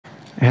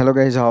Hello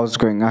guys, how's it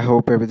going? I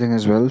hope everything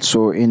is well.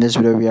 So in this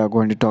video we are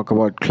going to talk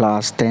about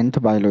class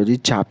 10th biology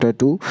chapter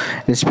 2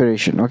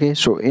 respiration. Okay,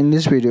 so in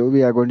this video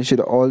we are going to see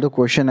all the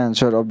question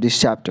answer of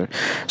this chapter.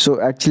 So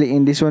actually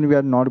in this one we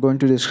are not going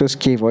to discuss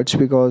keywords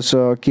because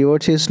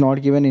keywords is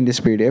not given in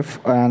this PDF,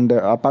 and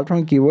apart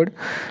from keyword,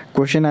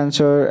 question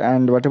answer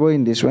and whatever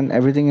in this one,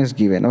 everything is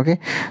given. Okay,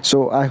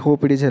 so I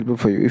hope it is helpful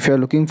for you. If you are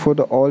looking for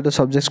all the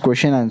subjects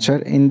question answer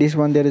in this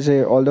one, there is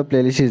all the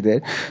playlist is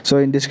there. So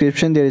in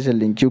description there is a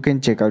link, you can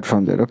check out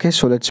from there. Okay,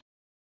 so let's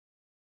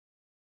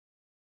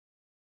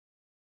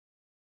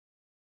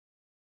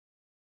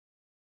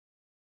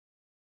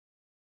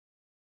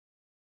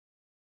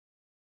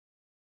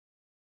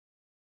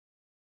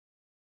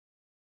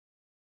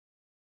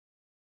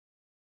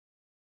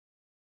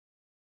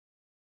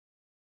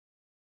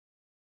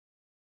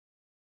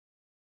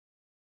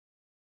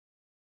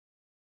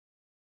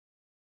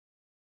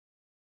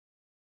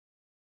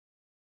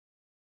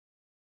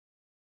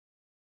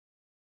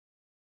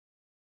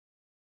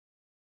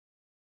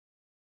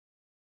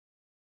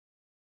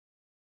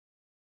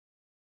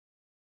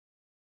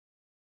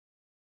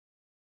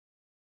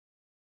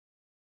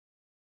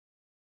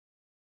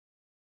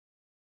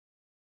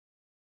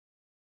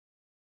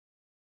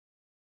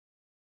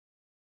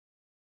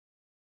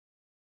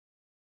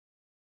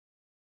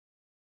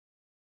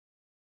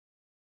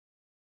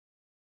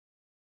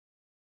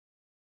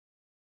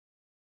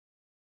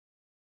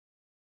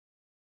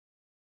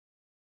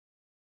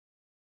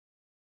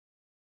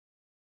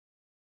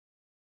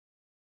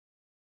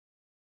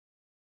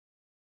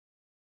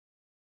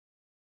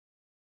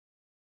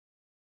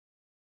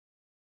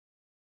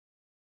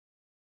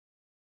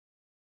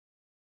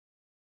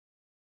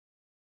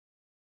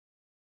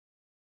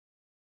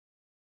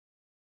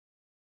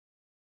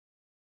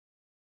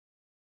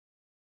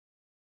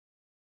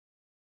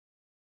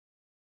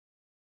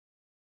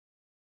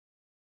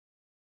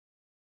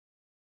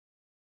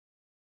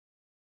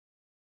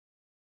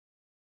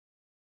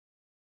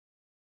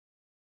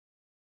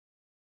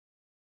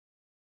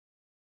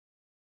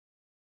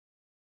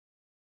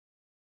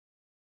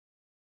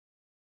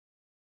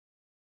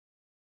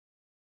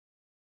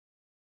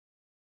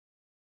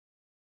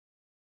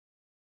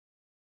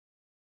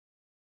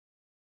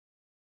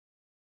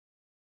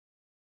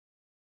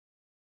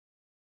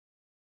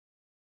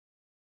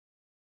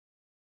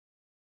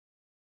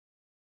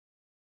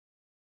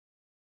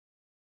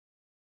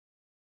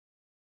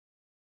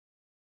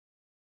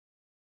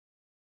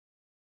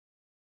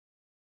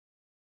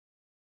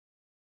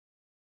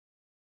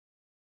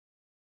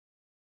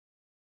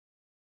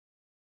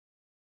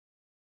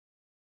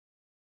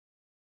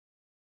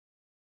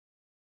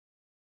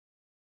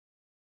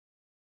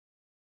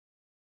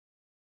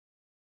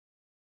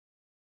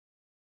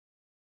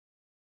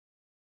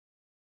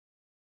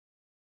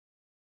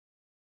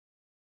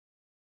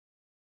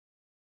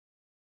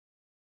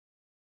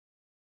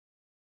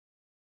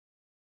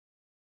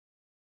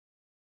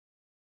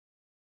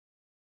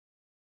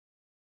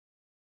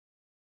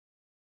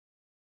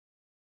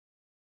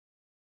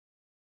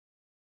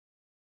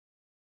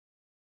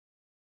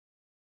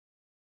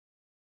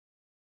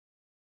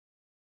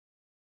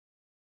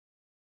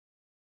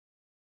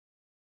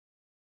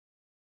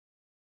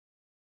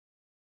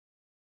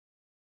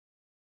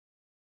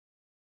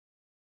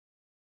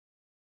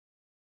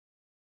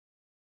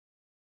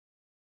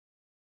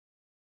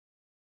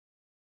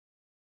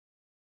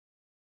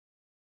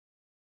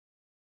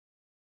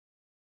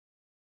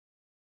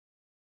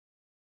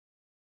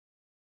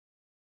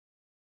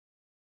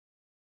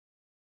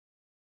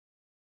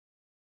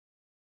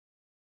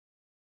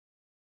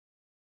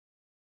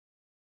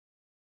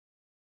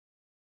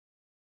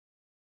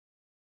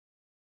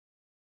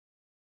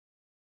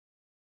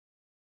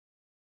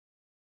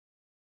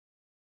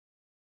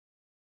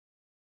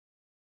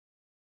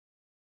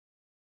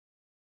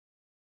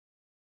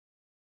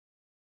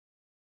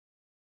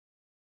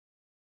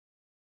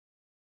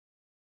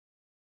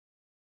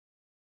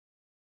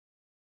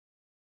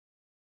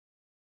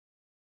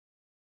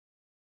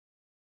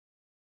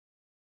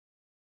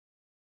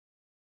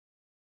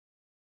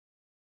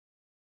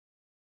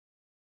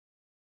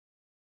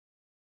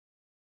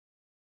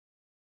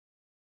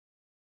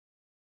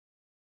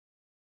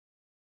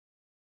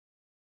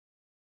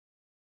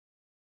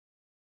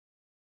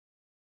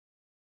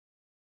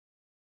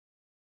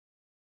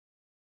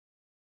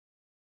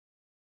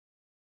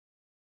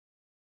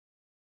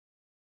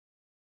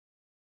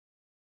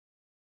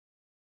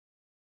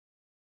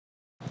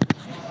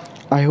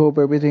I hope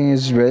everything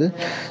is well.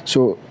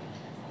 So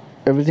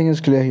everything is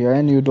clear here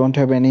and you don't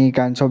have any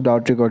kinds of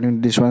doubt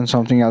regarding this one,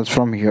 something else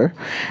from here,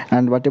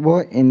 and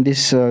whatever in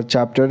this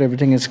chapter,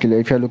 everything is clear.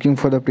 If you are looking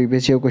for the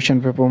previous year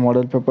question paper,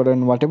 model paper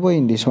and whatever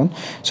in this one,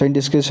 so in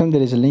description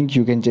there is a link,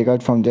 you can check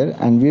out from there,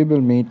 and we will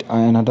meet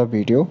another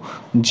video.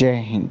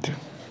 Jai Hind.